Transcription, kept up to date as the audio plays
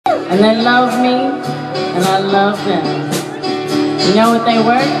And they love me, and I love them. You know what they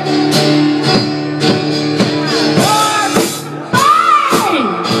were?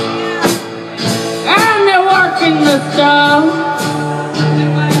 And they work in the stove,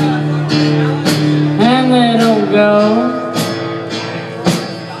 and they don't go.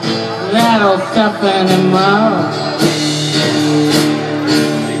 That'll soften them up.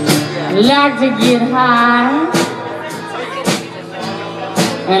 Like to get high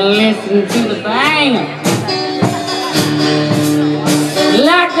and listen to the bang.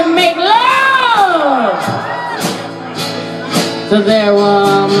 Like to make love to their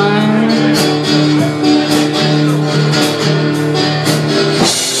woman.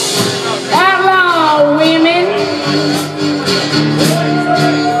 Outlaw women,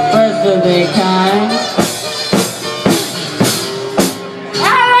 first of their kind.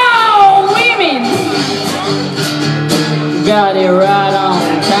 Outlaw women, got it right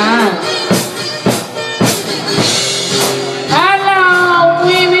on time. Outlaw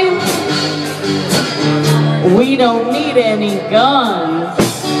women, we don't need any guns.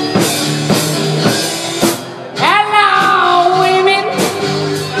 Outlaw women,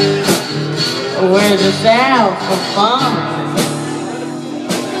 we're just out for fun.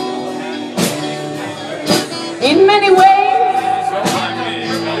 In many ways,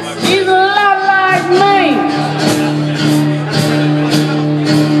 she's a lot like me.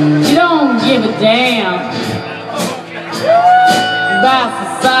 You don't give a damn about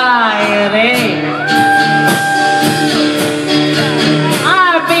society.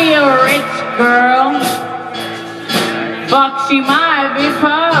 I'd be a rich girl, but she might be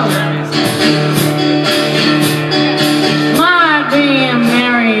poor. Might be a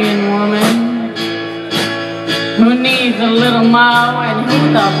marrying woman who needs a little more, and who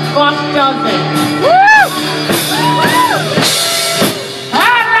the fuck doesn't? Woo!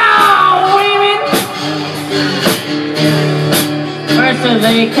 Hello, women, first of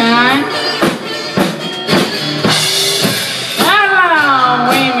their kind. Hello,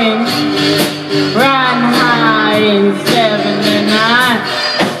 women, riding high in 79.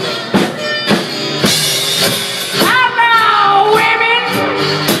 Hello, women,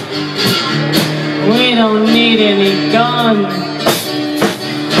 we don't need any guns.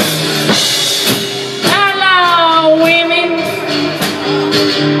 Hello, women,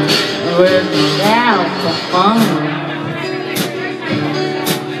 we're just out for fun.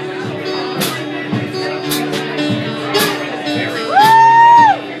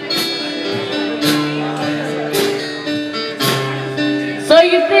 So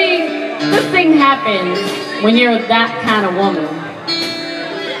you think this thing happens when you're that kind of woman,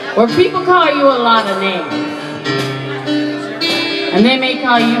 where people call you a lot of names, and they may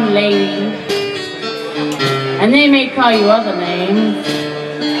call you lady, and they may call you other names,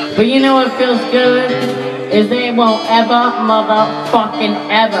 but you know what feels good? Is they won't ever, motherfucking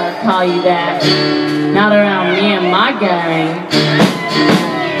ever call you that. Not around me and my gang.